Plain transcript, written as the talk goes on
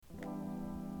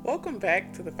Welcome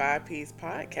back to the Five Ps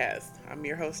Podcast. I'm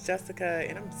your host, Jessica,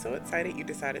 and I'm so excited you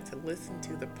decided to listen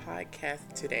to the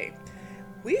podcast today.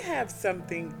 We have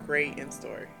something great in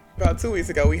store. About 2 weeks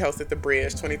ago, we hosted the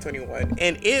Bridge 2021,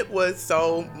 and it was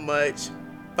so much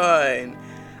fun.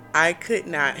 I could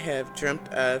not have dreamt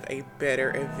of a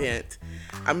better event.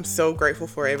 I'm so grateful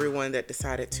for everyone that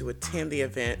decided to attend the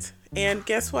event. And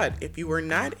guess what? If you were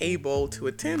not able to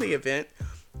attend the event,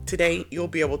 today you'll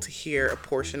be able to hear a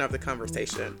portion of the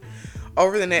conversation.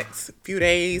 Over the next few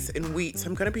days and weeks,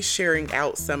 I'm going to be sharing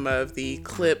out some of the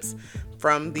clips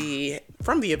from the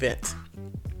event.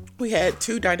 We had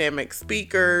 2 dynamic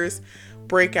speakers,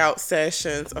 breakout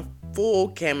sessions, a full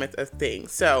gamut of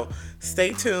things. So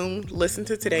stay tuned, listen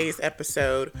to today's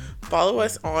episode, follow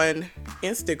us on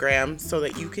Instagram so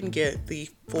that you can get the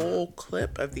full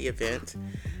clip of the event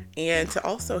and to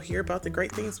also hear about the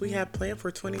great things we have planned for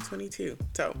 2022.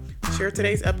 So share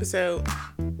today's episode.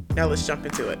 Now let's jump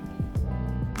into it.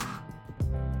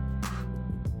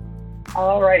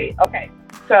 All right. Okay.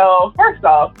 So first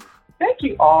off, thank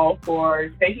you all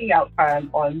for taking out time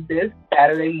on this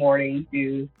Saturday morning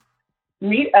to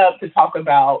meet up to talk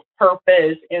about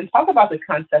purpose and talk about the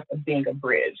concept of being a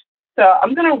bridge. So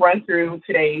I'm going to run through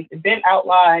today's event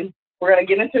outline. We're going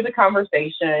to get into the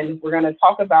conversation. We're going to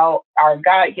talk about our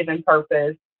God-given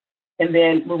purpose and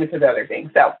then move into the other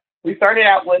things. So we started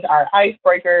out with our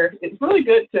icebreaker. It's really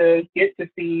good to get to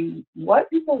see what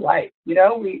people like. You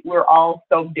know, we're all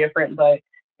so different, but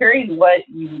hearing what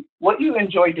you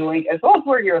enjoy doing as well as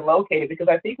where you're located, because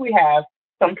I think we have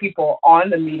some people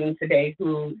on the meeting today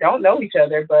who don't know each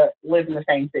other but live in the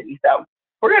same city. So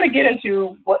we're going to get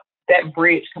into what that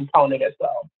bridge component as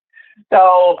well.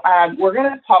 So we're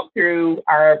going to talk through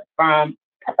our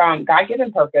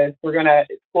God-given purpose. We're going to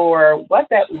explore what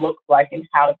that looks like and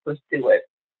how to pursue it.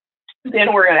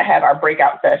 Then we're going to have our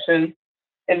breakout sessions.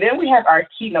 And then we have our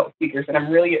keynote speakers. And I'm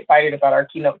really excited about our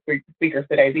keynote speakers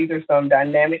today. These are some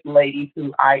dynamic ladies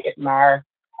who I admire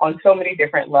on so many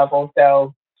different levels.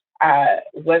 So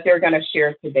what they're going to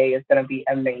share today is going to be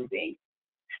amazing.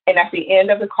 And at the end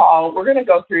of the call, we're going to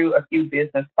go through a few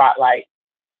business spotlights.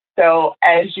 So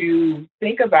as you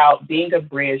think about being a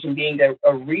bridge and being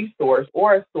a resource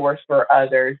or a source for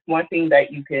others, one thing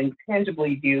that you can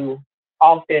tangibly do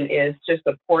often is just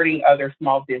supporting other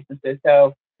small businesses.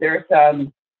 So there are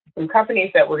some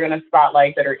companies that we're going to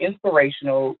spotlight that are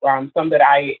inspirational, some that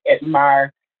I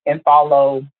admire and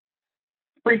follow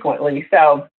frequently.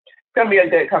 So it's going to be a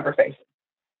good conversation.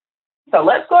 So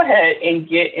let's go ahead and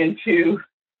get into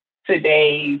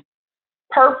today's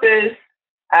purpose.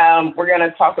 We're going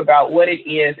to talk about what it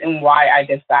is and why I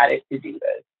decided to do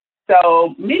this.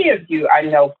 So many of you I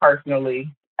know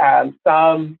personally.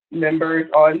 Some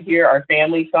members on here are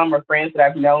family. Some are friends that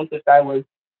I've known since I was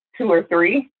 2 or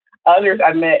 3. Others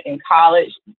I met in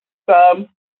college. Some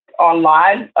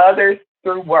online. Others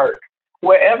through work.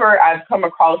 Wherever I've come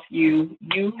across you,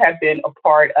 you have been a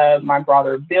part of my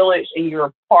broader village and you're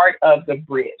a part of the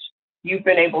bridge. You've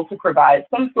been able to provide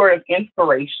some sort of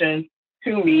inspiration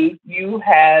to me. You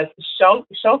have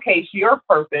showcased your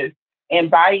purpose, and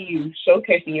by you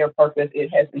showcasing your purpose, it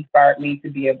has inspired me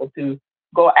to be able to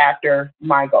go after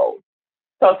my goals.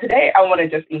 So today I want to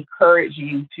just encourage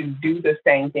you to do the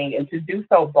same thing and to do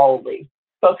so boldly.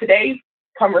 So today's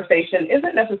conversation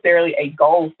isn't necessarily a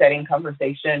goal-setting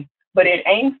conversation, but it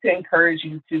aims to encourage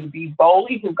you to be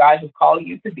boldly who God has called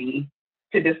you to be,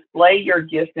 to display your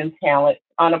gifts and talents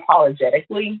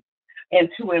unapologetically, and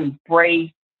to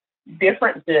embrace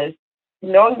differences,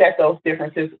 knowing that those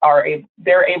differences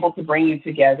they're able to bring you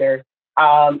together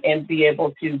and be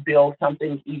able to build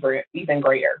something even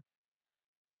greater.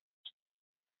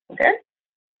 Okay.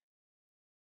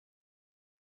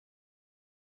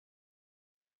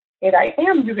 And I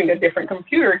am using a different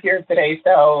computer here today,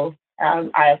 so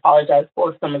I apologize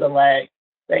for some of the lag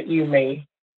that you may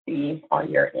see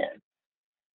on your end.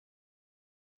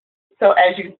 So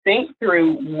as you think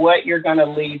through what you're going to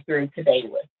lead through today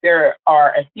with, there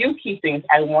are a few key things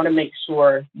I want to make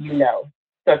sure you know.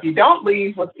 So if you don't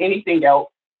leave with anything else,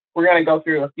 we're going to go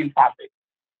through a few topics.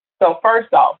 So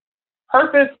first off,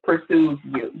 purpose pursues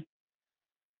you.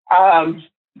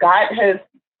 God has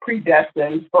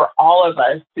predestined for all of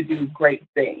us to do great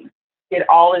things. It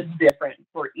all is different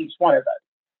for each one of us.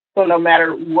 So no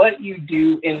matter what you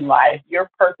do in life, your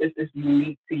purpose is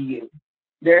unique to you.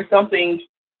 There's something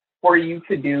for you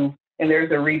to do, and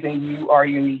there's a reason you are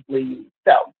uniquely you.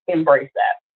 So embrace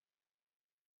that.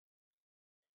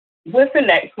 With the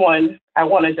next one, I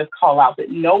want to just call out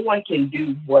that no one can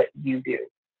do what you do.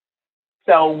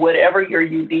 So whatever your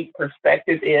unique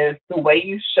perspective is, the way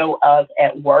you show up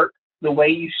at work, the way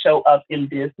you show up in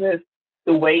business,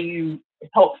 the way you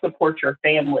help support your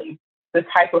family, the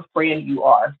type of friend you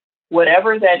are,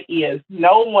 whatever that is,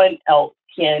 no one else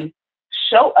can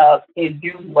show up and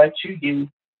do what you do.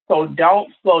 So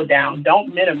don't slow down,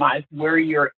 don't minimize where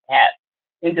you're at.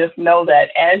 And just know that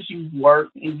as you work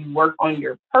and you work on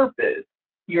your purpose,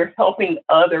 you're helping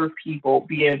other people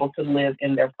be able to live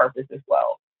in their purpose as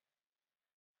well.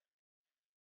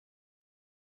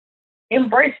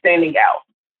 Embrace standing out.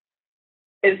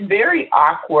 It's very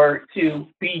awkward to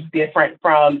be different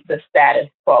from the status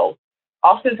quo.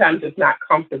 Oftentimes, it's not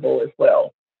comfortable as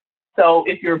well. So,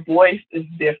 if your voice is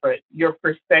different, your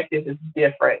perspective is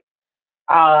different,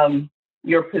 um,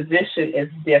 your position is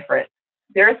different,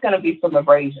 there's going to be some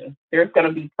abrasion, there's going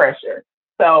to be pressure.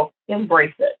 So,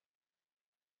 embrace it.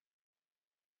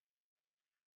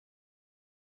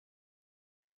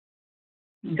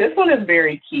 This one is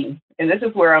very key, and this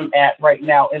is where I'm at right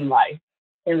now in life,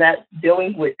 and that's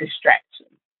dealing with distractions.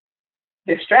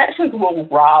 Distractions will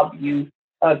rob you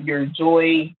of your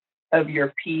joy, of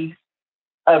your peace,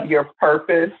 of your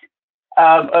purpose,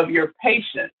 of your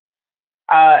patience.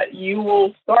 You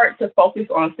will start to focus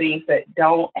on things that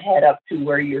don't add up to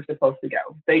where you're supposed to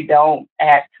go. They don't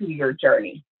add to your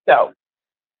journey. So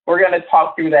we're going to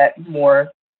talk through that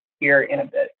more here in a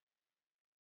bit.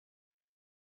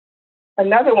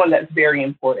 Another one that's very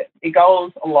important, it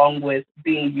goes along with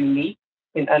being unique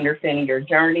and understanding your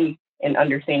journey and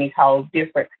understanding how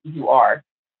different you are.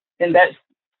 And that's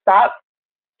stop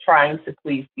trying to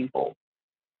please people.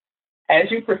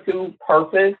 As you pursue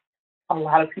purpose, a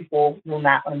lot of people will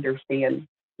not understand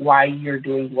why you're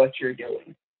doing what you're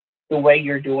doing, the way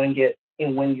you're doing it,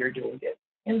 and when you're doing it.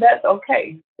 And that's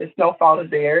okay. It's no fault of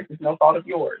theirs, it's no fault of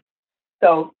yours.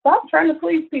 So stop trying to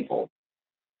please people.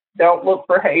 Don't look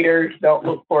for haters, don't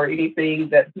look for anything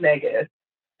that's negative.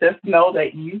 Just know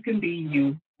that you can be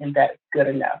you, and that's good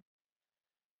enough.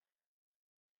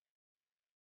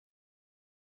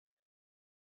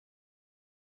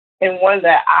 And one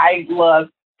that I love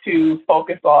to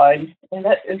focus on, and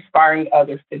that's inspiring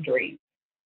others to dream.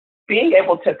 Being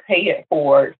able to pay it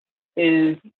forward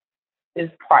is is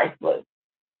priceless.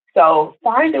 So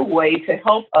find a way to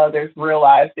help others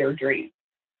realize their dreams,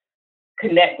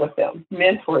 connect with them,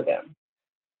 mentor them.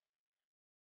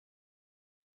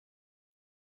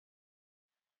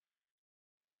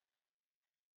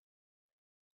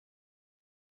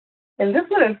 And this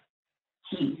one is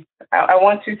key. I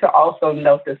want you to also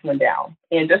note this one down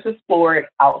and just explore it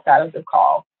outside of the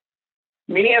call.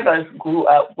 Many of us grew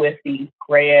up with these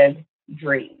grand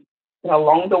dreams. And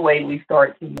along the way, we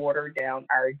start to water down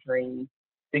our dreams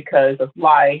because of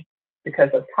life, because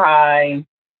of time,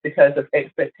 because of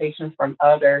expectations from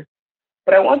others.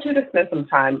 But I want you to spend some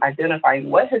time identifying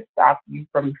what has stopped you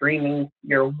from dreaming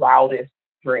your wildest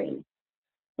dreams.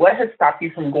 What has stopped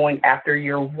you from going after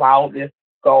your wildest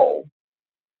goal?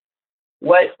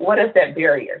 What is that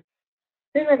barrier?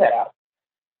 Figure that out.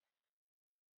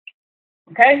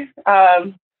 Okay.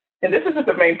 And this isn't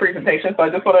the main presentation, so I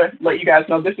just want to let you guys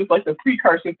know this is like the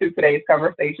precursor to today's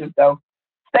conversation. So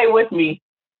stay with me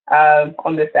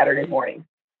on this Saturday morning.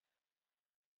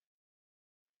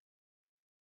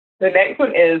 The next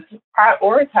one is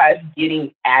prioritize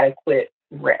getting adequate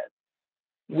rest.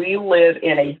 We live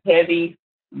in a heavy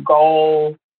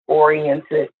goal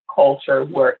oriented culture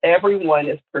where everyone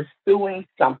is pursuing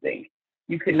something.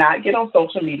 You cannot get on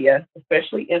social media,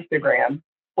 especially Instagram,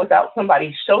 without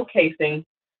somebody showcasing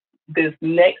this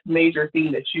next major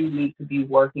thing that you need to be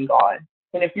working on.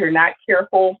 And if you're not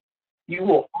careful, you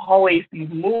will always be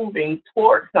moving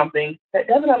towards something that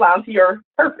doesn't align to your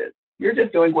purpose. You're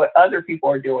just doing what other people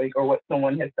are doing or what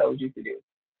someone has told you to do.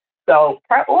 So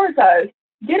prioritize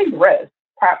getting rest,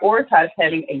 prioritize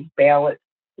having a balanced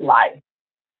life.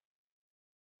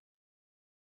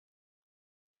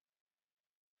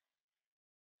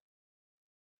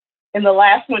 And the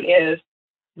last one is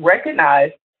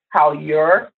recognize how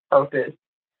your purpose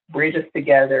bridges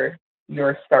together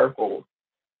your circles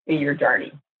in your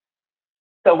journey.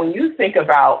 So when you think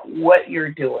about what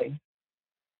you're doing,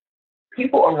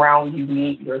 people around you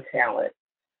need your talent.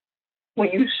 When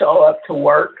you show up to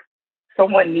work,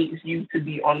 someone needs you to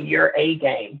be on your A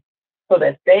game so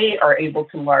that they are able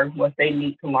to learn what they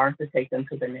need to learn to take them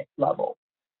to the next level.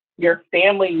 Your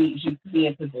family needs you to be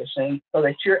in position so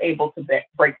that you're able to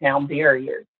break down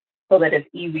barriers so that it's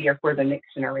easier for the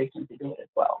next generation to do it as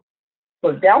well.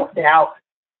 So don't doubt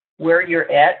where you're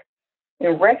at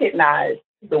and recognize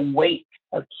the weight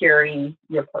of carrying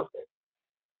your purpose.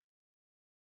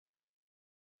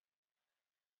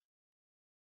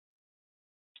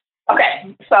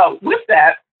 Okay, so with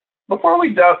that, before we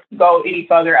go any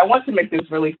further, I want to make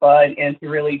this really fun and to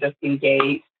really just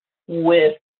engage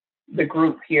with the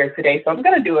group here today. So I'm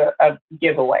going to do a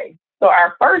giveaway. So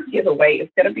our first giveaway is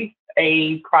going to be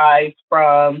a prize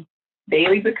from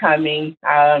Daily Becoming,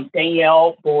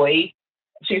 Danielle Boyd.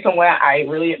 She's someone I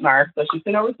really admire. So she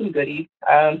sent over some goodies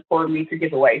for me to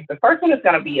give away. The first one is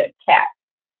going to be a cat.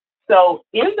 So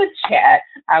in the chat,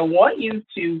 I want you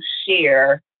to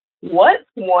share what's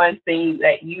one thing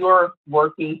that you're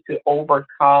working to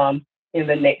overcome in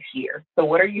the next year. So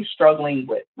what are you struggling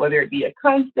with? Whether it be a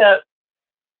concept,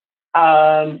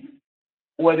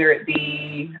 whether it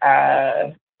be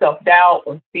self-doubt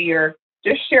or fear,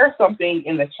 just share something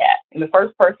in the chat. And the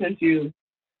first person to,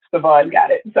 Savon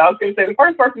got it. So I was going to say the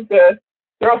first person to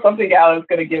throw something out is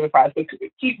going to give a prize. So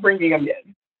keep bringing them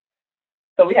in.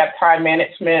 So we have time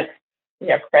management, we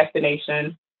have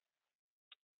procrastination,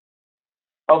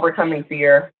 overcoming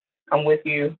fear. I'm with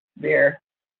you there.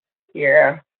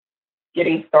 Yeah.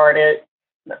 Getting started.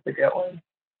 That's a good one.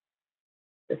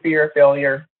 The fear of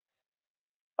failure.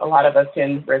 A lot of us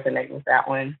can resonate with that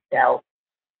one. Doubt.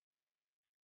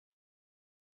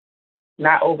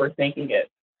 Not overthinking it.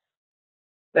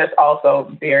 That's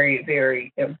also very,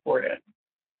 very important.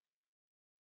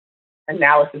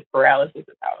 Analysis paralysis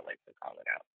is how I like to call it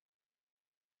out.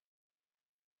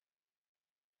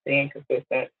 Staying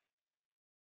consistent.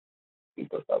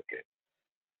 People focused.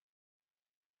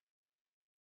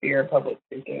 Fear of public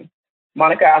speaking.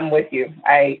 Monica, I'm with you.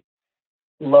 I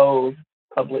loathe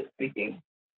public speaking.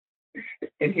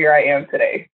 And here I am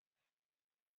today.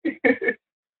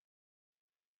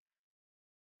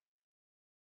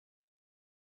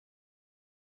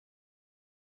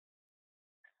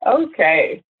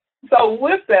 Okay. So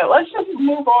with that, let's just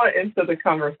move on into the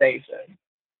conversation.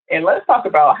 And let's talk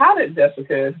about how did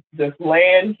Jessica just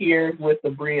land here with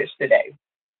the bridge today?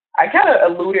 I kind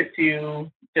of alluded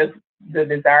to just the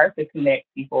desire to connect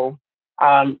people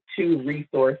to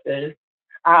resources.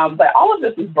 But all of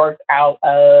this is birthed out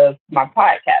of my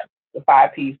podcast, the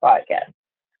 5Ps podcast.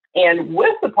 And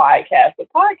with the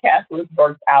podcast was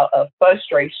birthed out of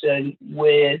frustration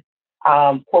with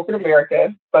corporate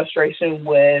America, frustration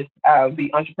with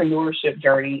the entrepreneurship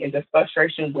journey, and just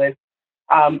frustration with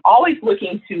always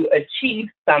looking to achieve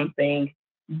something,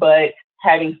 but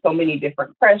having so many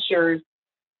different pressures,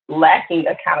 lacking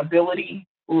accountability,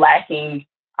 lacking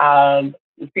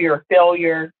fear of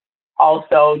failure,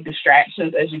 also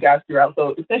distractions, as you guys threw out.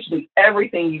 So essentially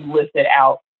everything you listed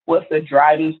out was the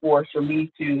driving force for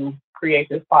me to create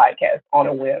this podcast on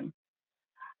a whim.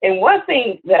 And one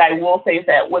thing that I will say is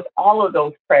that with all of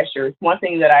those pressures, one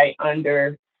thing that I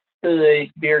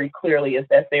understood very clearly is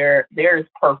that there is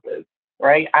purpose,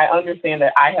 right? I understand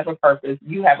that I have a purpose,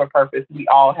 you have a purpose, we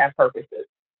all have purposes.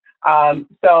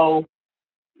 So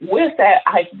with that,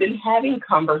 I've been having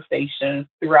conversations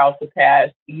throughout the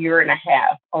past year and a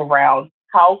half around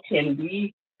how can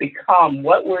we become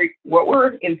what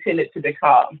we're intended to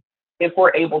become if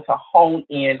we're able to hone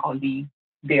in on these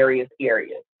various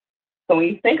areas. So when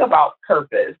you think about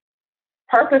purpose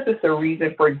is the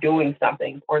reason for doing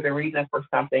something or the reason for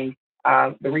something,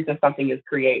 the reason something is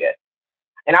created.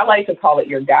 And I like to call it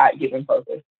your God-given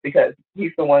purpose because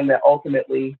he's the one that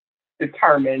ultimately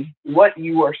determined what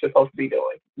you are supposed to be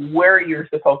doing, where you're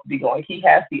supposed to be going. He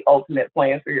has the ultimate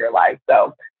plan for your life.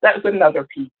 So that's another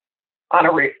piece. I'm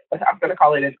going to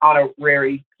call it an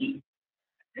honorary piece.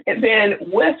 And then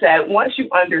with that, once you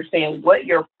understand what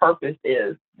your purpose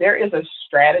is, there is a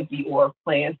strategy or a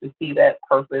plan to see that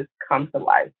purpose come to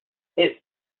life. It's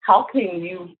how can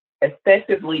you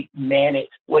effectively manage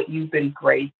what you've been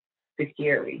graced to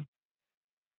carry?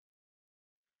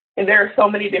 And there are so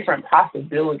many different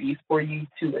possibilities for you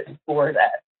to explore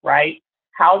that, right?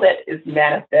 How that is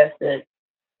manifested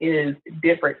is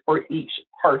different for each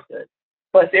person.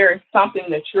 But there is something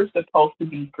that you're supposed to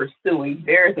be pursuing.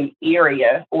 There is an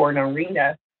area or an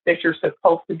arena that you're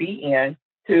supposed to be in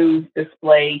to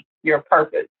display your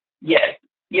purpose. Yes,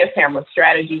 Tamara,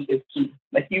 strategy is key.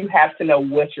 Like you have to know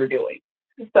what you're doing.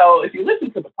 So if you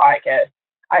listen to the podcast,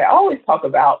 I always talk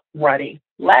about running.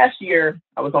 Last year,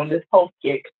 I was on this Pulse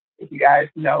Kick. If you guys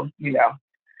know, you know.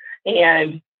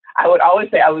 And I would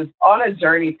always say I was on a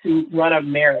journey to run a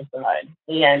marathon.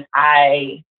 And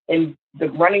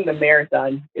running the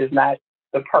marathon is not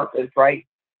the purpose, right?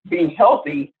 Being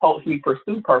healthy helps me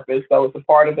pursue purpose. So it's a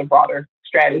part of the broader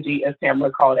strategy, as Tamara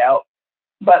called out.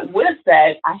 But with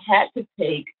that, I had to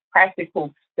take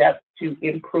practical steps to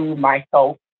improve my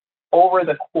health over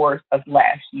the course of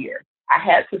last year. I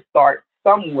had to start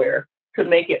somewhere to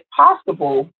make it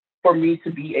possible for me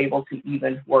to be able to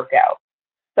even work out.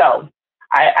 So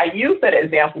I use that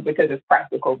example because it's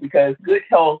practical, because good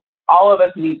health, all of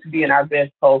us need to be in our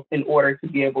best health in order to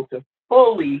be able to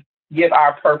fully give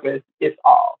our purpose its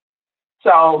all.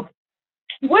 So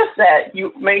With that,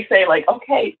 you may say, like,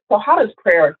 okay, so how does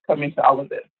prayer come into all of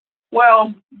this?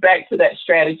 Well, back to that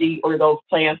strategy or those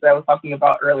plans that I was talking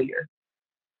about earlier.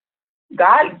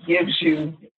 God gives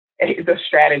you the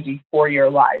strategy for your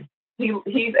life.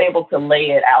 He's able to lay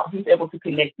it out. He's able to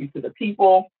connect you to the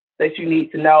people that you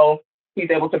need to know. He's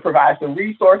able to provide the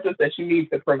resources that you need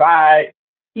to provide.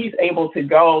 He's able to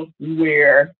go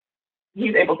where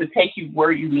he's able to take you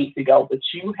where you need to go, but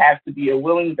you have to be a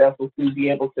willing vessel to be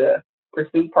able to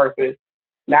pursue purpose,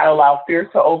 not allow fear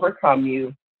to overcome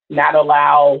you, not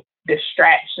allow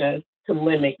distractions to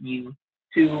limit you,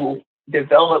 to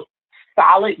develop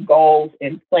solid goals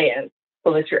and plans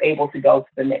so that you're able to go to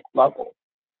the next level.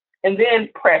 And then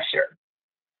pressure,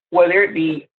 whether it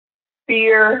be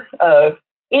fear of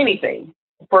anything.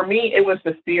 For me, it was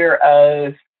the fear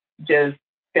of just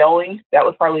failing. That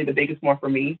was probably the biggest one for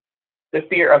me. The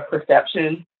fear of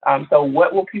perception. So,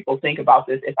 what will people think about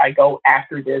this if I go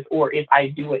after this or if I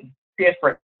do it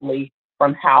differently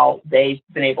from how they've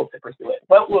been able to pursue it?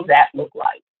 What will that look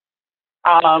like?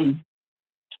 Um,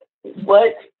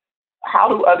 what how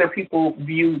do other people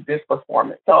view this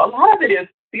performance? So a lot of it is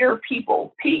fear of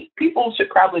people. People should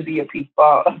probably be a P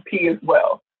as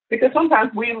well, because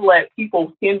sometimes we let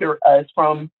people hinder us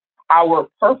from our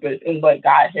purpose and what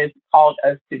God has called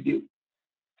us to do.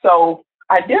 So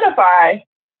identify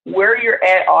where you're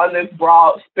at on this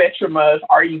broad spectrum of,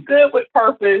 are you good with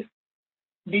purpose?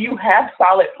 Do you have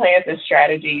solid plans and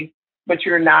strategies, but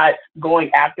you're not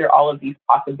going after all of these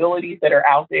possibilities that are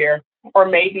out there? Or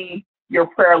maybe your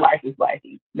prayer life is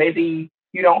lacking. Maybe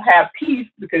you don't have peace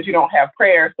because you don't have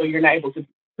prayer, so you're not able to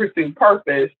pursue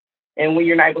purpose. And when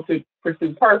you're not able to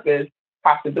pursue purpose,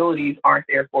 possibilities aren't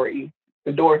there for you.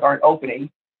 The doors aren't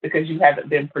opening because you haven't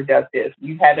been productive.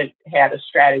 You haven't had a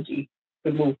strategy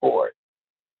to move forward.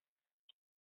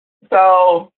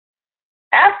 So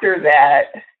after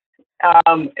that,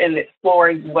 and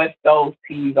exploring what those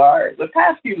P's are, the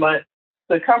past few months,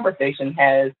 the conversation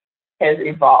has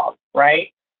evolved,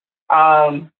 right?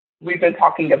 We've been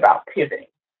talking about pivoting.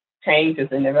 Change is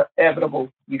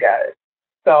inevitable, you guys.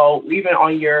 So even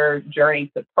on your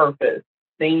journey to purpose,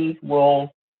 things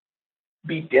will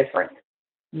be different.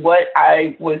 What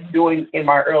I was doing in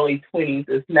my early 20s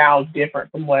is now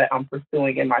different from what I'm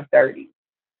pursuing in my 30s.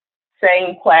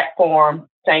 Same platform,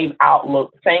 same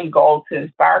outlook, same goal to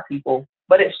inspire people,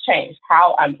 but it's changed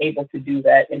how I'm able to do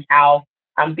that and how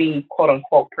I'm being quote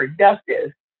unquote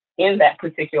productive in that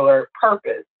particular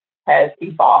purpose has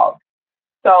evolved.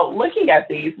 So looking at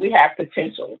these, we have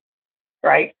potential,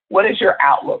 right? What is your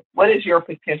outlook? What is your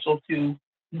potential to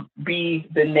be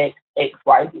the next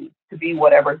XYZ, to be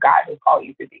whatever God has called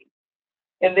you to be?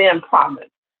 And then promise.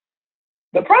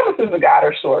 The promises of God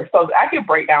are sure. So I can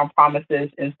break down promises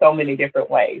in so many different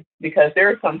ways because there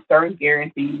are some certain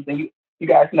guarantees, and you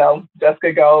guys know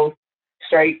Jessica goes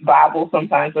straight Bible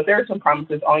sometimes, but there are some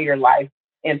promises on your life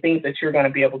and things that you're going to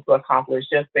be able to accomplish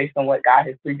just based on what God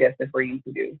has predestined for you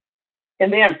to do.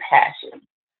 And then passion.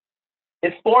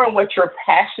 Exploring what you're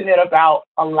passionate about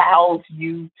allows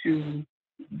you to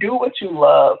do what you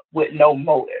love with no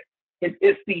motive.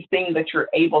 It's the thing that you're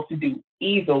able to do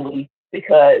easily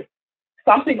because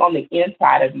something on the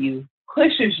inside of you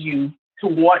pushes you to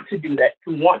want to do that,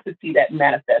 to want to see that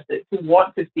manifested, to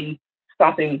want to see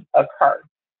something occur.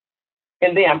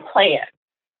 And then plan.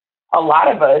 A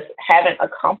lot of us haven't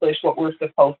accomplished what we're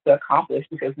supposed to accomplish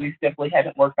because we simply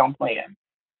haven't worked on plan.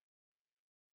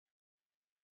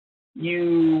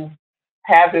 You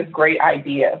have this great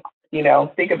idea,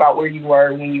 think about where you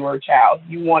were when you were a child.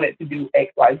 You wanted to do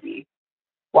X, Y, Z.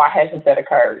 Why hasn't that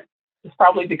occurred? It's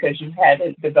probably because you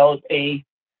haven't developed a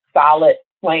solid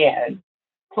plan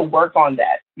to work on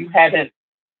that. You haven't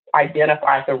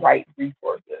identified the right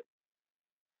resources.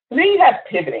 And then you have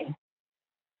pivoting.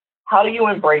 How do you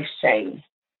embrace change?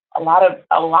 A lot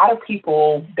of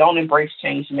people don't embrace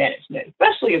change management,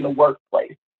 especially in the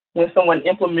workplace. When someone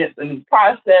implements a new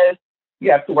process,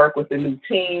 you have to work with a new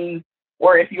team,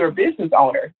 or if you're a business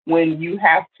owner, when you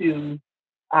have to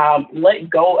let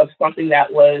go of something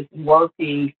that was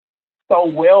working so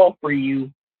well for you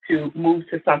to move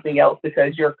to something else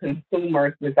because your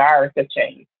consumers' desires have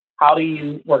changed. How do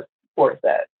you work towards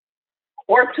that?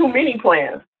 Or too many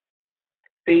plans.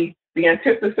 The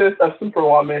antithesis of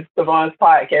Superwoman, Savon's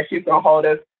podcast, she's gonna hold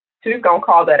us. She's gonna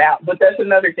call that out. But that's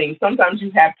another thing. Sometimes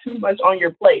you have too much on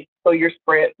your plate, so you're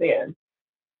spread thin.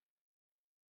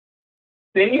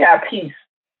 Then you have peace.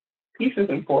 Peace is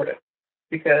important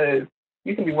because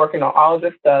you can be working on all of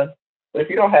this stuff, but if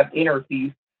you don't have inner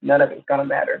peace, none of it's gonna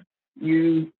matter.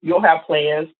 You'll have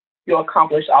plans, you'll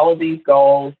accomplish all of these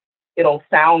goals. It'll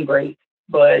sound great,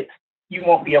 but you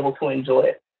won't be able to enjoy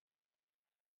it.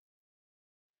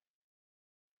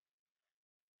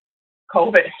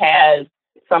 COVID has,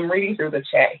 so I'm reading through the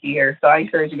chat here, so I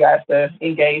encourage you guys to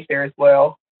engage there as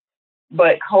well.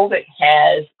 But COVID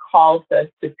has caused us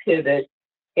to pivot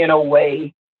in a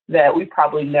way that we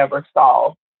probably never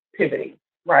saw pivoting,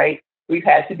 right? We've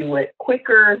had to do it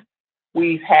quicker.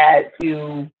 We've had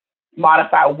to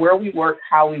modify where we work,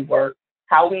 how we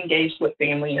engage with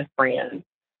family and friends,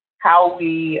 how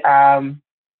we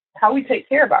take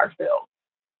care of ourselves.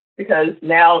 Because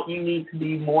now you need to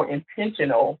be more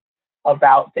intentional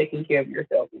about taking care of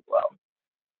yourself as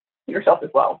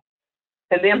well,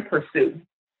 and then pursue.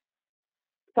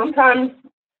 Sometimes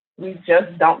we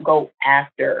just don't go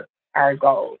after our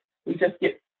goals. We just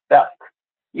get stuck.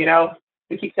 You know,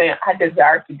 we keep saying, I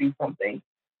desire to do something.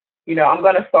 I'm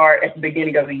going to start at the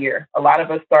beginning of the year. A lot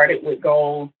of us started with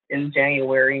goals in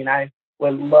January, and I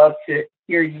would love to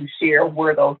hear you share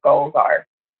where those goals are.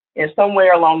 And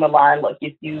somewhere along the line, like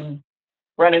if you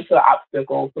run into an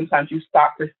obstacle, sometimes you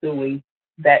stop pursuing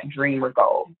that dream or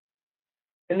goal.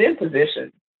 And then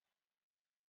position.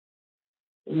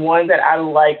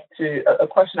 A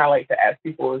question I like to ask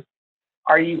people is,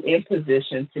 are you in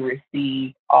position to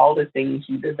receive all the things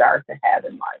you desire to have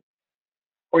in life?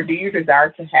 Or do you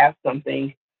desire to have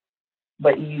something,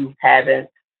 but you haven't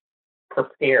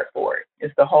prepared for it?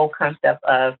 It's the whole concept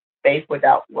of faith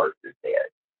without works is dead.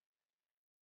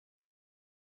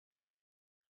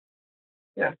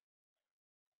 Yeah.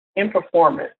 In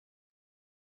performance,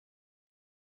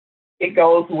 it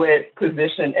goes with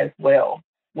position as well.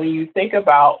 When you think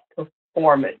about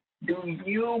performance, do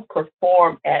you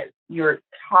perform at your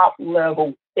top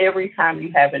level every time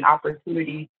you have an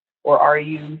opportunity, or are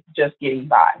you just getting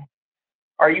by?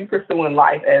 Are you pursuing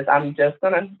life as I'm just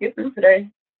going to get through today?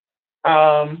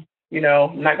 I'm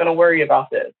not going to worry about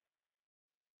this.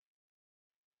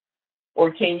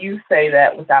 Or can you say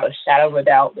that without a shadow of a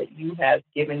doubt that you have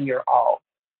given your all?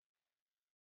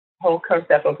 Whole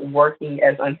concept of working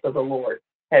as unto the Lord.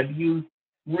 Have you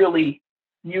really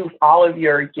used all of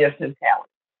your gifts and talents?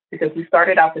 Because we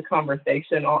started out the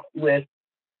conversation with,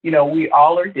 we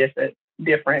all are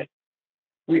different.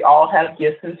 We all have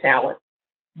gifts and talents,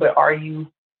 but are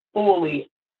you fully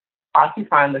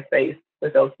occupying the space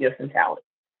with those gifts and talents?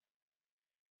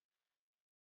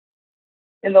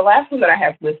 And the last one that I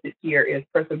have listed here is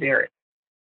perseverance.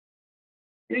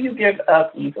 Do you give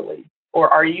up easily? Or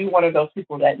are you one of those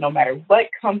people that no matter what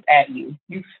comes at you,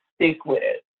 you stick with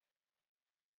it?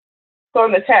 So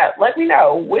in the chat, let me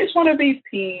know, which one of these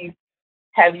P's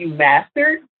have you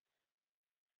mastered?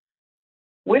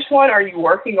 Which one are you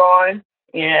working on?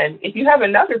 And if you have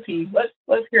another P,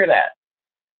 let's hear that.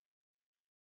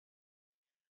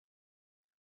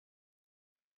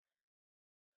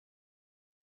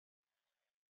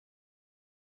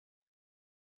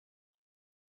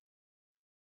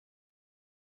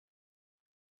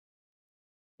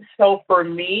 So for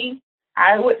me,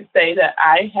 I would say that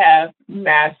I have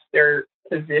mastered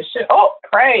position. Oh,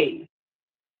 praise.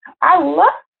 I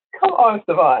love, come on,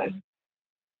 Savon.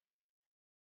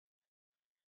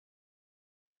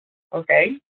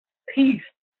 Okay. Peace.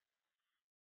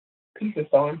 Peace is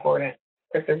so important.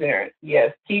 Perseverance.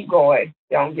 Yes. Keep going.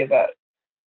 Don't give up.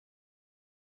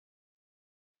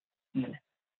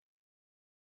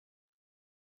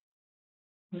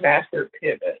 Master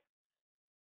pivot.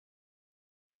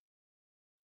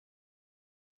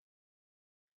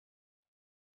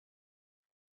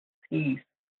 Peace.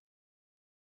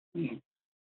 Peace.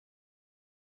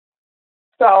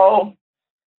 So,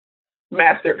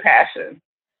 master passion.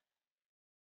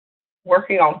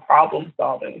 Working on problem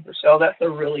solving. Rochelle, that's a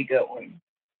really good one.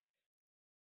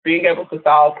 Being able to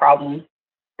solve problems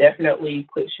definitely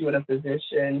puts you in a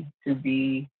position to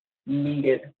be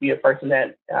needed, be a person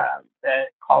that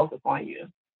calls upon you.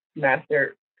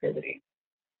 Master pivoting.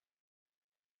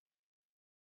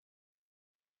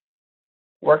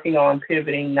 Working on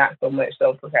pivoting, not so much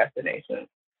so procrastination.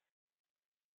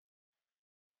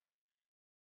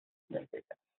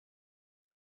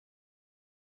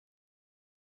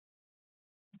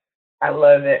 I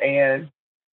love it, and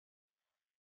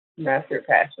master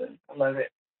passion. I love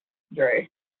it, Dre.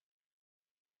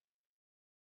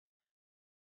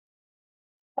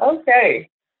 Okay,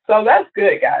 so that's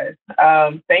good, guys.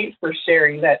 Thanks for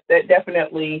sharing that. That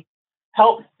definitely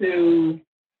helps to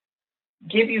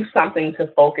give you something to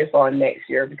focus on next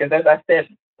year. Because as I said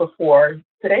before,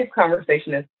 today's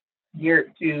conversation is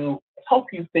geared to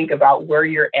help you think about where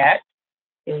you're at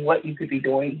and what you could be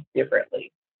doing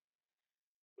differently.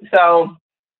 So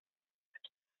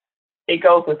it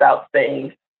goes without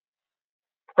saying,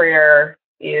 prayer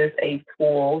is a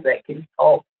tool that can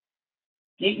help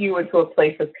get you into a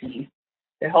place of peace,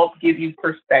 to help give you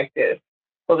perspective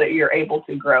so that you're able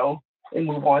to grow. and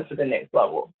move on to the next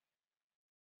level.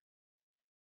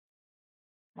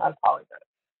 I apologize.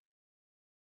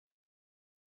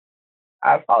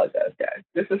 I apologize, guys.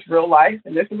 This is real life,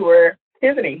 and this is where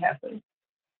pivoting happens.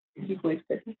 You please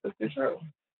take this is true.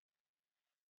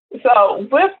 So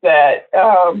with that,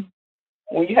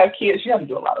 when you have kids, you have to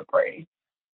do a lot of praying.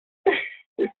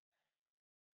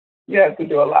 You have to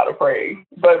do a lot of praying.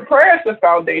 But prayer is the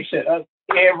foundation of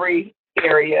every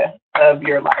area of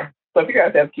your life. So if you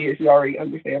guys have kids, you already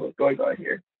understand what's going on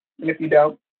here. And if you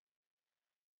don't,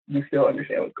 you still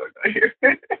understand what's going on here.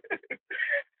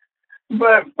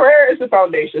 But prayer is the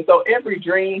foundation. So every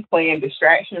dream, plan,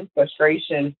 distraction,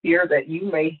 frustration, fear that you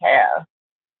may have,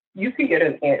 you can get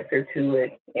an answer to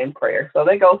it in prayer. So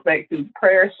that goes back to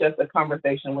prayer is just a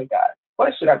conversation with God.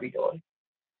 What should I be doing?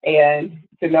 And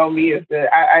to know me is that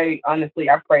I honestly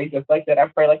I pray just like that. I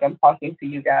pray like I'm talking to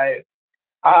you guys.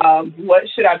 What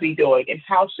should I be doing and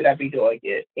how should I be doing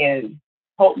it? And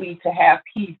help me to have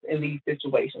peace in these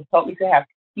situations. Help me to have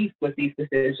peace with these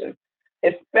decisions,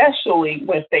 especially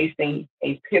when facing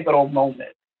a pivotal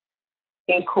moment.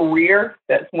 In career,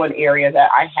 that's one area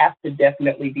that I have to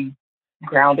definitely be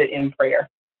grounded in prayer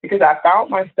because I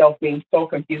found myself being so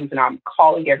confused and I'm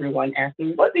calling everyone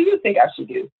asking, what do you think I should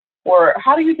do? Or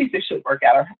how do you think this should work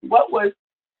out? Or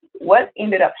what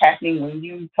ended up happening when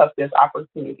you took this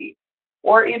opportunity?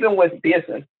 Or even with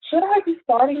business, should I be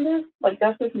starting this? Like,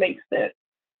 does this make sense?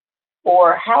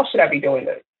 Or how should I be doing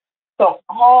this? So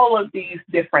all of these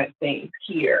different things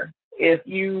here, if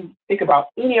you think about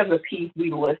any of the P's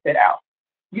we listed out,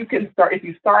 you can start, if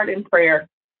you start in prayer,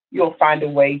 you'll find a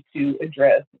way to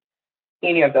address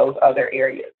any of those other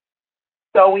areas.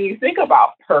 So when you think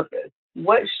about purpose,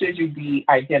 what should you be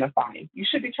identifying? You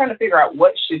should be trying to figure out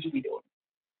what should you be doing.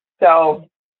 So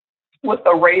with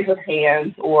a raise of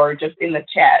hands or just in the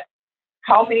chat,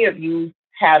 how many of you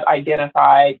have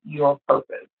identified your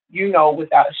purpose? You know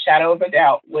without a shadow of a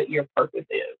doubt what your purpose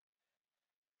is.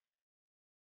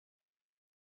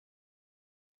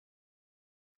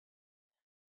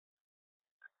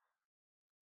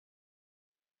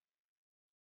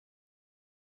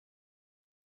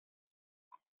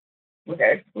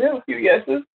 Okay, we have a few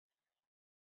yeses.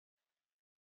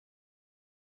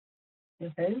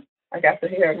 Okay, I got the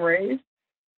hand raised.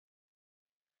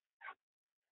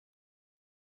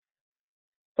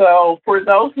 So for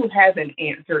those who haven't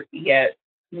answered yet,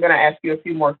 I'm going to ask you a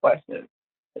few more questions.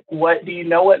 What do you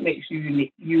know what makes you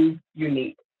unique? You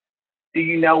unique? Do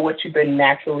you know what you've been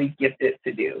naturally gifted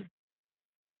to do?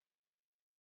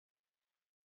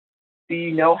 Do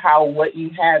you know how what you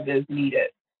have is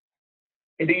needed?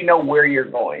 And do you know where you're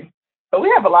going? So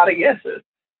we have a lot of yeses.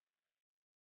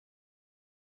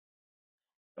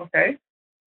 Okay.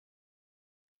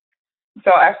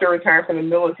 So after retiring from the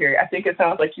military, I think it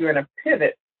sounds like you're in a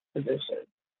pivot position,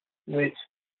 which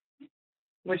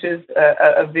which is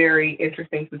a very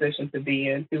interesting position to be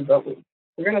in too. But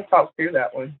we're going to talk through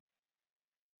that one.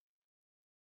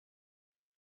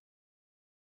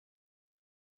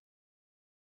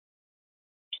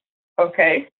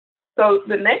 Okay. So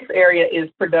the next area is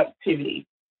productivity.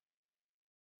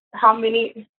 How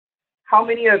many how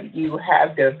many of you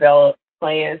have developed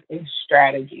plans and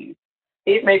strategies?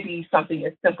 It may be something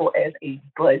as simple as a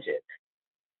budget.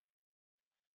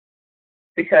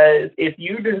 Because if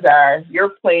you desire your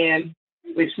plan,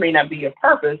 which may not be a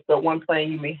purpose, but one plan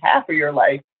you may have for your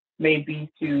life may be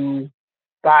to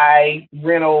buy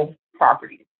rental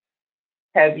properties.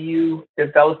 Have you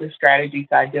developed a strategy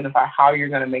to identify how you're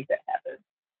going to make that happen?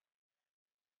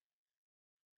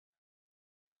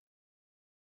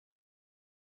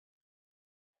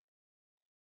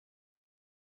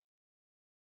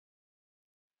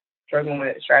 Struggling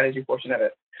with the strategy portion of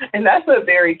it. And that's a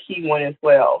very key one as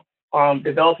well.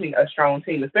 Developing a strong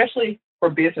team, especially for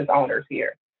business owners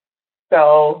here.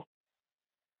 So,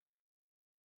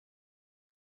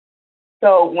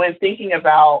 so when thinking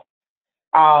about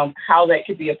how that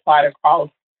could be applied across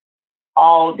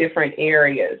all different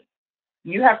areas,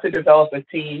 you have to develop a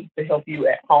team to help you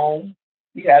at home.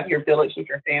 You have your village with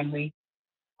your family,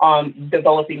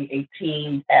 developing a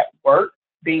team at work,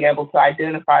 being able to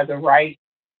identify the right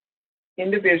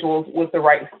individuals with the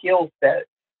right skill set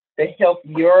to help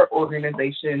your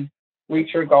organization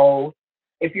reach your goals.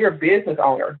 If you're a business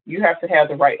owner, you have to have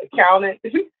the right accountant,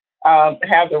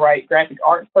 have the right graphic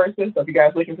arts person. So if you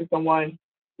guys looking for someone,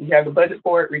 you have the budget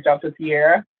for it, reach out to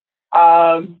Sierra.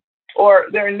 Um, or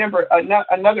there are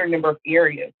another number of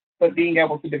areas, but being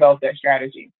able to develop that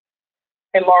strategy.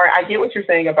 And Lauren, I get what you're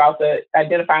saying about the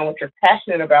identifying what you're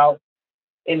passionate about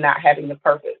and not having the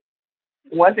purpose.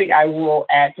 One thing I will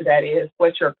add to that is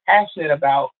what you're passionate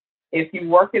about. If you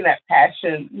work in that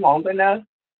passion long enough,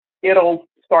 it'll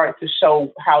start to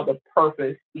show how the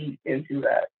purpose feeds into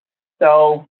that.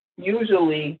 So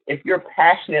usually, if you're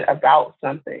passionate about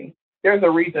something, there's a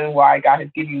reason why God has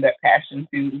given you that passion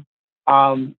to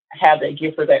have that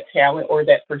gift or that talent or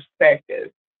that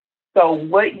perspective. So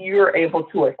what you're able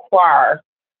to acquire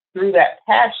through that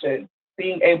passion,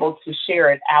 being able to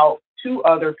share it out to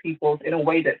other people in a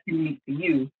way that's unique to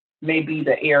you, may be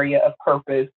the area of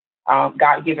purpose,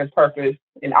 God-given purpose,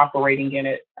 in operating in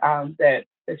it, that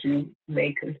you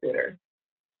may consider.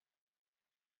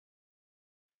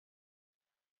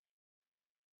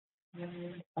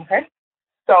 Okay.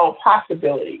 So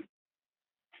possibilities.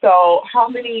 So how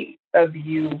many of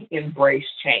you embrace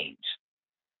change?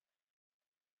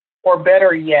 Or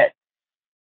better yet,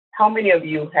 how many of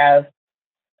you have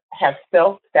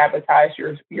self-sabotaged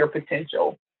your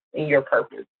potential and your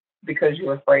purpose because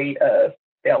you're afraid of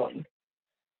failing?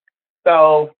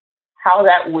 So how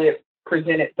that would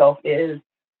present itself is,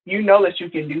 you know that you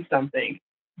can do something,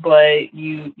 but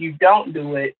you don't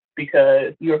do it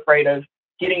because you're afraid of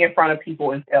getting in front of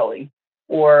people and failing,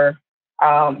 or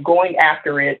going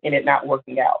after it and it not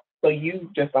working out. So you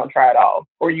just don't try at all,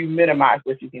 or you minimize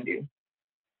what you can do.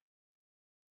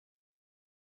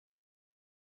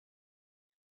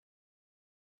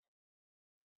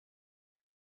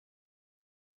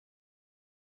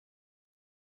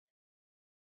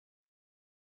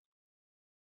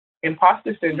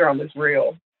 Imposter syndrome is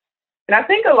real. And I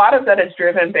think a lot of that is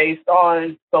driven based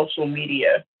on social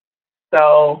media.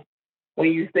 So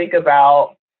when you think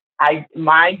about,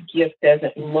 my gift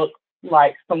doesn't look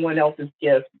like someone else's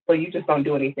gift, so you just don't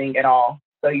do anything at all.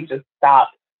 So you just stop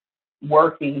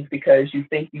working because you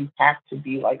think you have to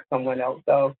be like someone else.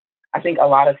 So I think a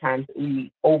lot of times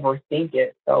we overthink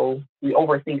it. So we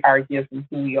overthink our gifts and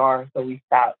who we are, so we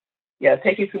stop. Yeah,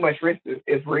 taking too much risk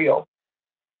is real.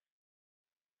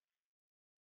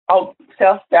 Oh,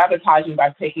 self-sabotaging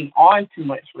by taking on too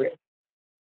much risk.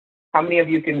 How many of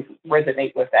you can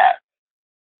resonate with that?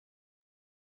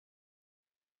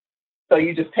 So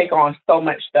you just take on so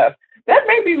much stuff. That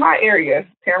may be my area,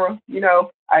 Tamara.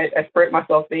 I spread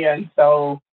myself thin,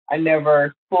 so I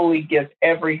never fully give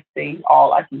everything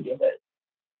all I can give it.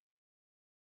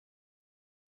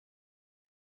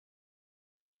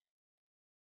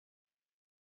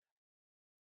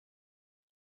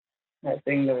 That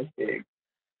thing that was big.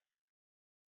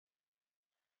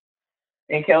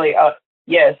 And Kelly,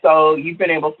 yeah, so you've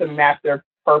been able to master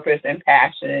purpose and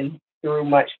passion through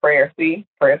much prayer. See,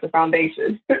 prayer is the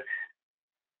foundation,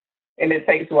 and it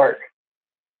takes work.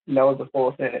 No is a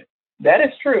full sentence. That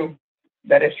is true.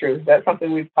 That is true. That's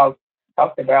something we've talked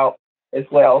about as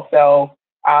well. So,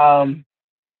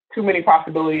 too many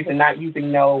possibilities and not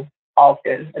using no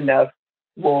often enough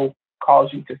will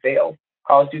cause you to fail,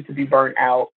 cause you to be burnt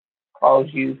out, cause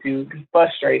you to be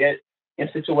frustrated in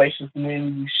situations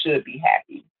when you should be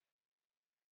happy.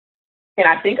 And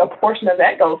I think a portion of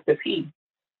that goes to peace.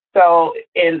 So,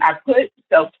 and I put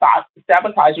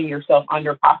sabotaging yourself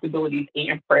under possibilities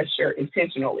and pressure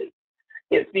intentionally.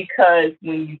 It's because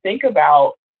when you think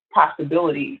about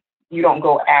possibilities, you don't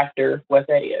go after what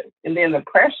that is. And then the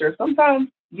pressure, sometimes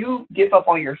you give up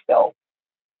on yourself.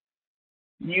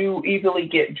 You easily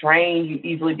get drained, you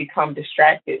easily become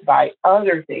distracted by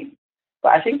other things.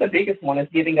 But I think the biggest one is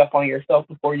giving up on yourself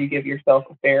before you give yourself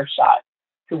a fair shot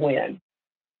to win.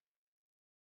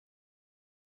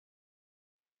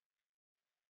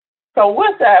 So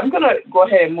with that, I'm going to go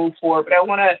ahead and move forward, but I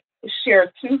want to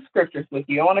share two scriptures with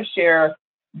you. I want to share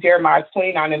Jeremiah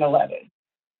 29 and 11.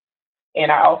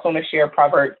 And I also want to share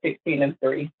Proverbs 16 and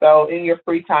 3. So in your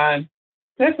free time,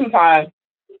 spend some time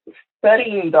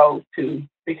studying those two,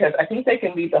 because I think they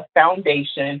can be the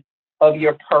foundation of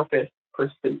your purpose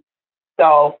pursuit.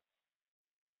 So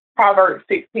Proverbs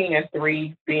 16 and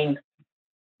 3 being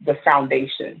the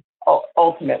foundation,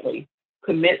 ultimately.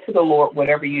 Commit to the Lord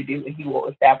whatever you do, and He will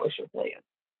establish your plan.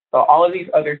 So all of these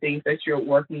other things that you're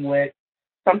working with,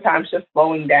 sometimes just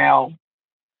slowing down,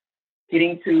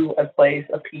 getting to a place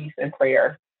of peace and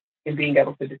prayer, and being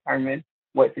able to determine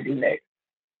what to do next.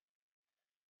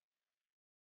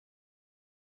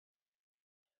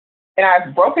 And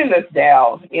I've broken this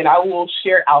down, and I will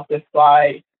share out this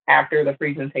slide after the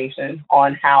presentation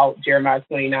on how Jeremiah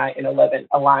 29 and 11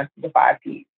 aligns to the 5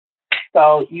 P's.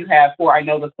 So you have, for I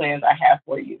know the plans I have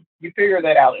for you. You figure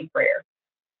that out in prayer.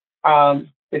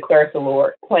 Declares the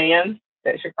Lord. Plans,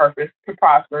 that's your purpose, to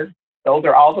prosper. Those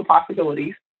are all the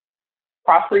possibilities.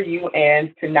 Prosper you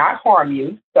and to not harm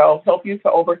you. So help you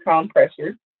to overcome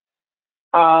pressures.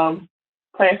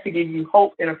 Plans to give you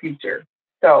hope in a future.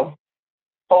 So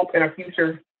hope in a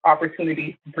future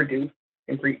opportunity to produce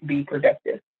and be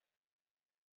productive.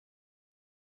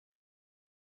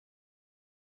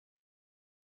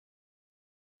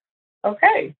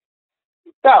 Okay,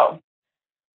 so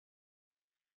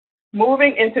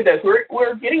moving into this,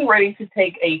 we're getting ready to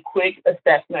take a quick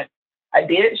assessment. I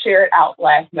did share it out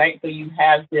last night, so you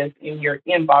have this in your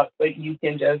inbox, but you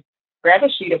can just grab a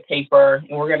sheet of paper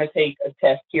and we're going to take a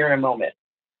test here in a moment.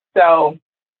 So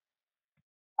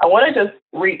I want to just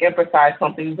re-emphasize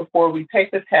something before we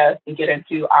take the test and get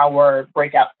into our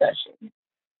breakout session.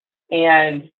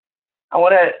 And I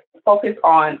want to focus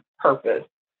on purpose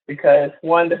because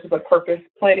one, this is a purpose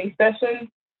planning session.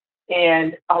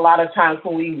 And a lot of times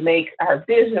when we make our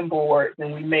vision boards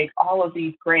and we make all of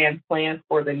these grand plans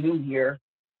for the new year,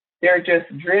 they're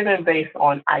just driven based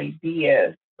on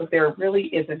ideas, but there really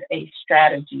isn't a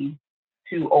strategy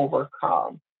to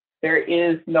overcome. There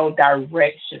is no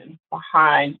direction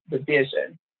behind the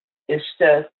vision. It's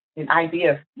just an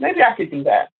idea. Maybe I could do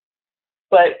that.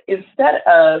 But instead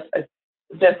of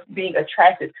just being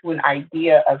attracted to an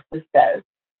idea of success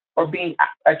or being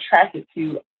attracted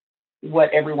to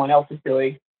what everyone else is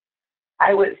doing,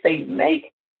 I would say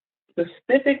make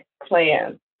specific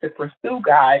plans to pursue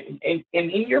God and in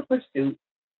your pursuit,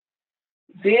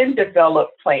 then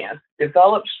develop plans,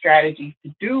 develop strategies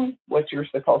to do what you're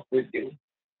supposed to do.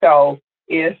 So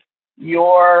if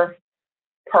your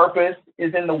purpose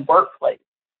is in the workplace,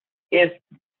 if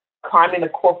climbing the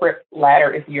corporate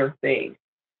ladder is your thing,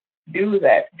 do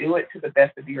that. Do it to the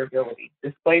best of your ability.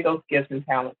 Display those gifts and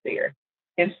talents there.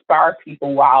 Inspire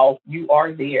people while you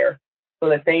are there so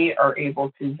that they are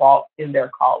able to walk in their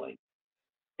calling.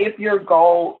 If your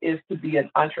goal is to be an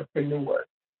entrepreneur,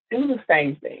 do the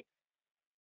same thing.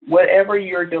 Whatever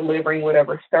you're delivering,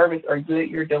 whatever service or good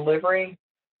you're delivering,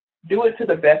 do it to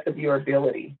the best of your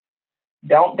ability.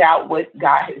 Don't doubt what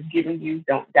God has given you.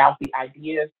 Don't doubt the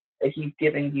ideas that He's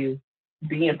given you.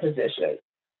 Be in position.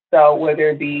 So whether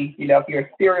it be, if you're a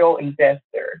serial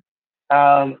investor,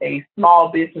 a small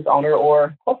business owner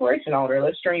or corporation owner,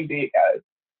 let's dream big, guys.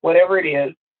 Whatever it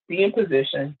is, be in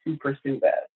position to pursue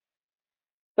that.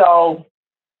 So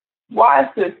why is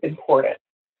this important?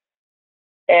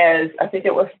 As I think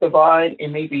it was Savon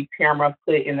and maybe Tamara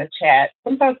put in the chat,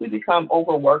 sometimes we become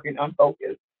overworked and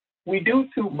unfocused. We do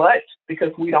too much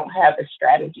because we don't have a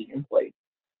strategy in place.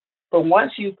 But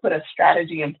once you put a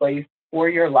strategy in place for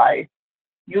your life,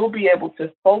 you'll be able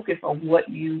to focus on what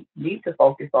you need to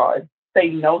focus on. Say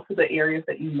no to the areas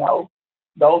that you know.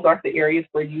 Those are the areas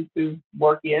for you to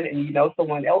work in, and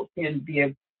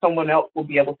someone else will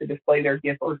be able to display their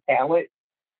gift or talent,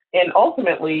 and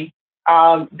ultimately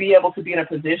be able to be in a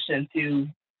position to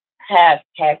have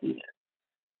happiness,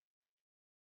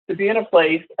 to be in a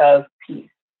place of peace.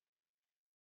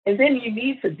 And then you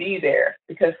need to be there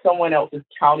because someone else is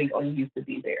counting on you to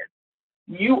be there.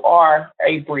 You are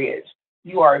a bridge.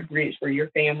 You are a bridge for your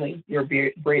family, your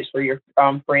bridge for your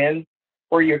friends,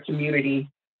 for your community,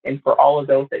 and for all of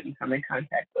those that you come in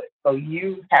contact with. So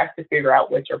you have to figure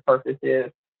out what your purpose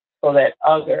is so that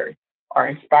others are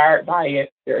inspired by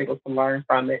it, they're able to learn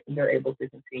from it, and they're able to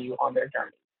continue on their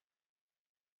journey.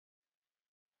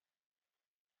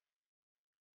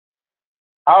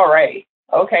 All right.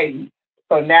 Okay.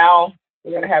 So now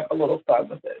we're going to have a little fun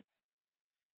with this.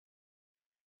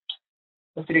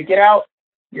 I want you to get out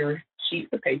your sheets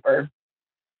of paper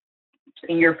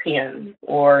and your pen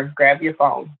or grab your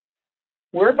phone.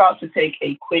 We're about to take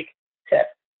a quick test.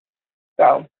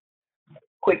 So,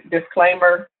 quick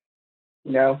disclaimer,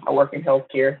 I work in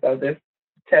healthcare, so this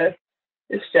test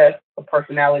is just a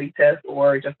personality test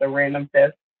or just a random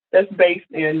test that's based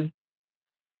in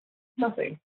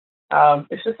nothing.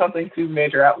 It's just something to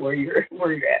measure out where you're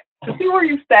at, to see where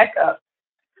you stack up.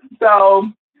 So,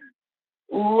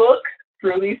 look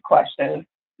through these questions.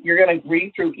 You're going to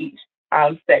read through each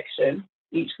section.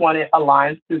 Each one it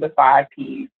aligns to the 5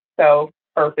 P's. So,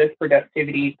 purpose,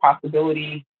 productivity,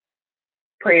 possibility,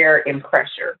 prayer, and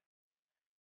pressure.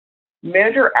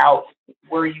 Measure out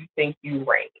where you think you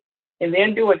rank, and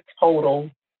then do a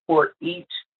total for each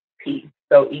P.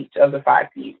 So each of the 5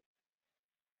 P's.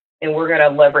 And we're going to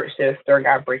leverage this during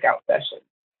our breakout session.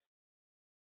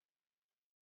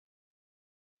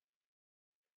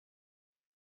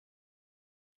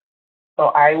 So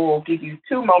I will give you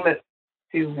 2 moments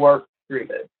to work through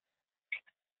this.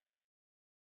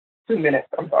 2 minutes,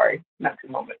 I'm sorry, not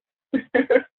 2 moments.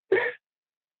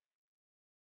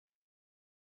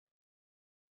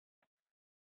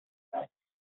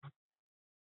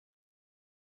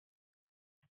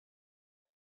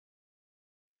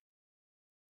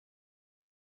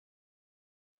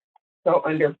 So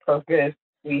under purpose,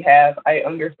 we have, I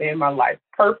understand my life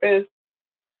purpose.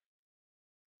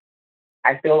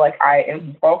 I feel like I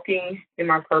am walking in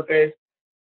my purpose.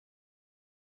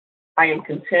 I am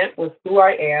content with who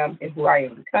I am and who I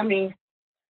am becoming.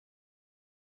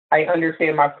 I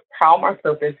understand how my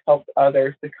purpose helps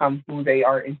others become who they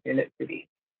are intended to be.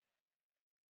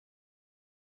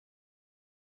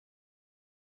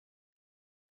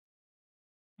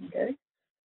 Okay.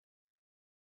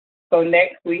 So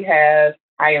next we have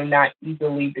I am not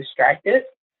easily distracted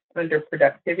under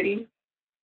productivity.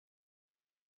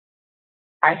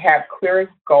 I have clear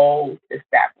goals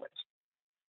established.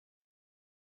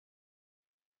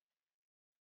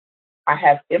 I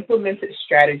have implemented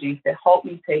strategies that help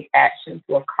me take action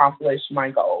to accomplish my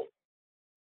goals.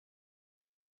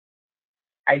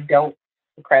 I don't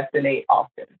procrastinate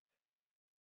often.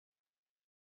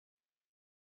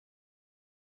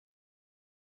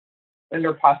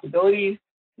 Under possibilities,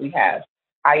 we have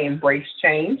I embrace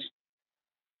change.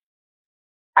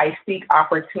 I seek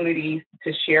opportunities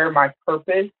to share my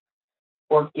purpose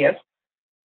or gifts.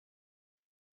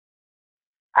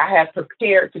 I have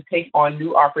prepared to take on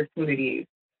new opportunities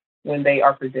when they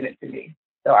are presented to me.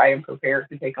 So I am prepared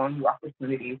to take on new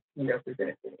opportunities when they're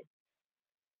presented to me.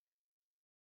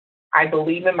 I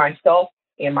believe in myself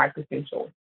and my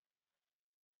potential.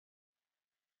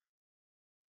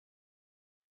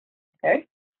 Okay.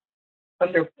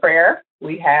 Under prayer,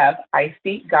 we have I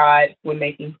seek God when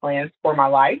making plans for my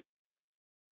life.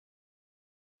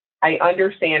 I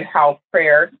understand how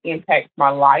prayer impacts my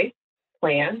life,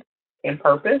 plans, and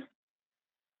purpose.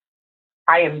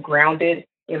 I am grounded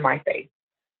in my faith.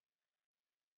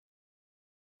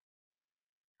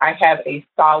 I have a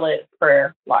solid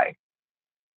prayer life.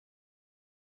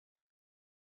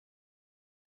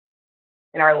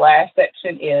 And our last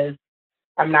section is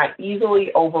I'm not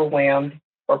easily overwhelmed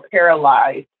or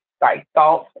paralyzed by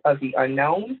thoughts of the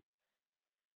unknown.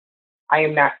 I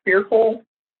am not fearful.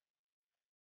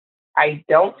 I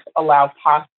don't allow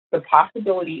the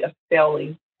possibility of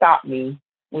failing stop me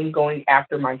when going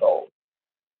after my goals.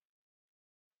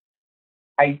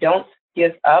 I don't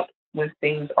give up when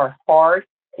things are hard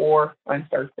or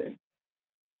uncertain.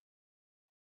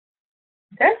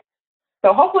 Okay?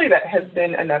 So hopefully that has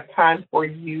been enough time for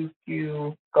you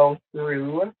to go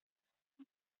through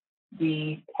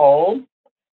the poll.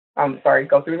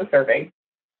 Go through the survey.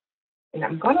 And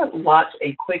I'm going to launch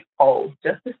a quick poll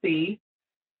just to see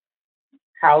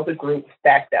how the group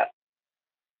stacked up.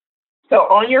 So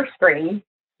on your screen,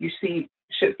 you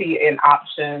should see an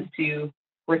option to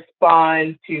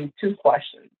respond to 2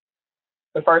 questions.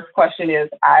 The first question is,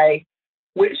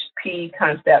 which P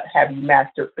concept have you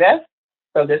mastered best?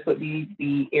 So this would be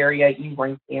the area you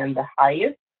rank in the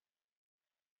highest.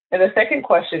 And the second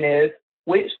question is,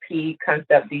 which P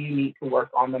concept do you need to work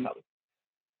on the most?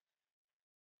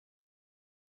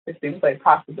 It seems like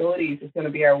possibilities is going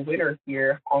to be our winner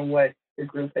here on what the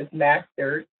group has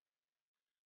mastered.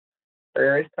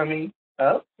 Prayer is coming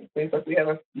up. It seems like we have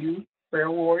a few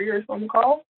prayer warriors on the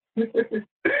call. It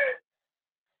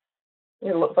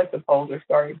looks like the polls are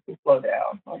starting to slow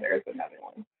down. Oh, there's another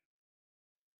one.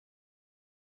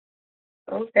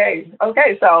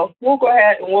 Okay, so we'll go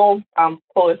ahead and we'll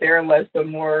pull it there and let some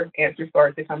more answers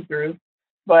start to come through.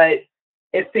 But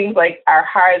it seems like our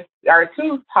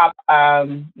 2 top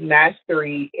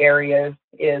mastery areas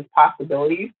is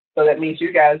possibilities. So that means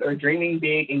you guys are dreaming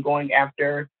big and going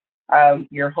after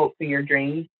your hopes and your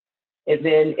dreams. And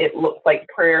then it looks like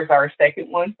prayer is our second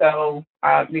one. So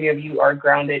many of you are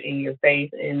grounded in your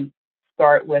faith and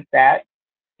start with that.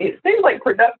 It seems like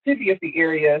productivity is the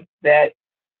area that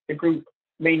the group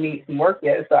may need some work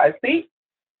at. So I think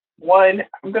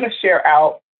I'm going to share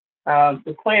out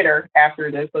the planner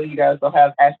after this so you guys will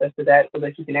have access to that so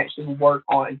that you can actually work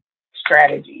on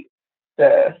strategies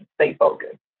to stay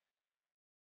focused.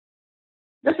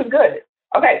 This is good.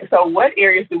 Okay, so what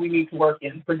areas do we need to work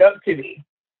in? Productivity.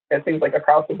 That seems like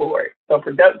across the board. So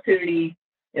productivity,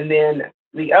 and then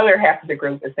the other half of the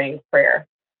group is saying prayer.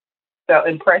 So,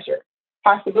 and pressure.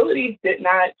 Possibilities did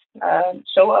not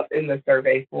show up in the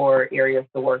survey for areas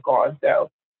to work on. So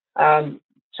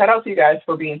shout out to you guys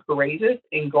for being courageous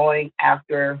and going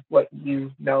after what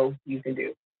you know you can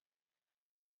do.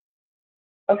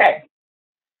 Okay,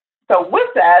 so with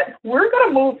that, we're going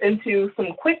to move into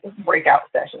some quick breakout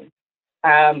sessions.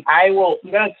 I'm going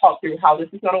to talk through how this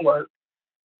is going to work.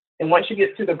 And once you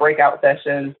get to the breakout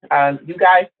sessions, you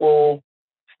guys will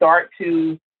start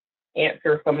to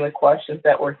answer some of the questions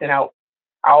that were sent out.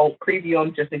 I'll preview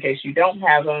them just in case you don't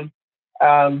have them.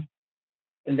 And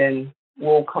then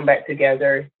we'll come back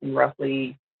together in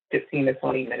roughly 15 to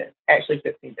 20 minutes, actually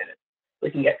 15 minutes,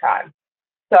 looking at time.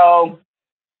 So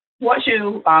once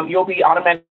you'll be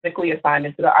automatically assigned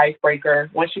into the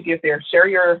icebreaker. Once you get there, share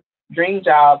your dream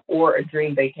job or a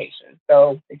dream vacation.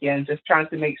 So again, just trying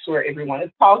to make sure everyone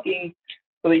is talking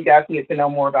so that you guys can get to know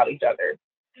more about each other.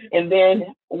 And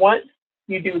then once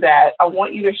you do that, I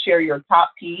want you to share your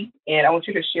top P, and I want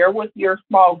you to share with your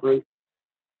small group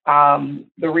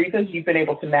the reasons you've been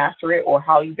able to master it or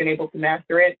how you've been able to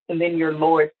master it, and then your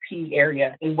lowest P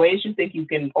area and ways you think you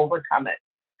can overcome it.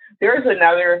 There's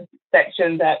another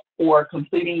section that for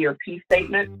completing your P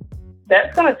statement,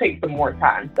 that's going to take some more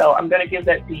time. So I'm going to give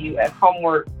that to you as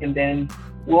homework, and then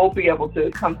we'll be able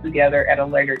to come together at a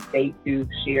later date to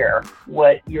share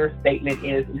what your statement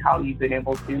is and how you've been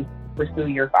able to pursue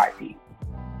your 5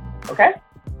 Ps. Okay?